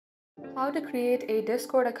How to create a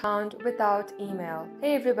Discord account without email.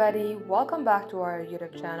 Hey everybody, welcome back to our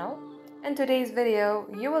YouTube channel. In today's video,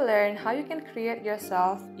 you will learn how you can create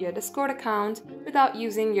yourself your Discord account without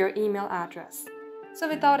using your email address. So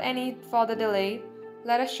without any further delay,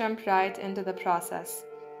 let us jump right into the process.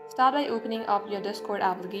 Start by opening up your Discord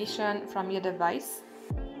application from your device.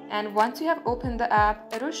 And once you have opened the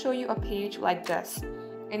app, it will show you a page like this.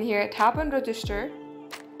 In here, tap on register.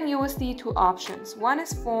 And you will see two options. One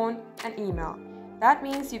is phone and email. That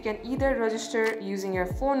means you can either register using your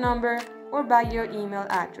phone number or by your email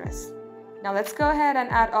address. Now let's go ahead and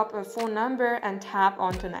add up a phone number and tap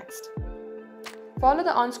on to next. Follow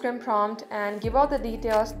the on-screen prompt and give all the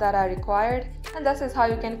details that are required, and this is how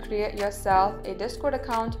you can create yourself a Discord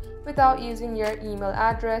account without using your email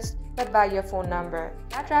address but by your phone number.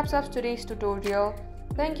 That wraps up today's tutorial.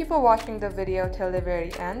 Thank you for watching the video till the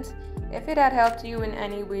very end. If it had helped you in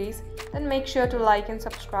any ways, then make sure to like and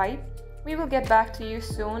subscribe. We will get back to you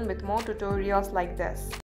soon with more tutorials like this.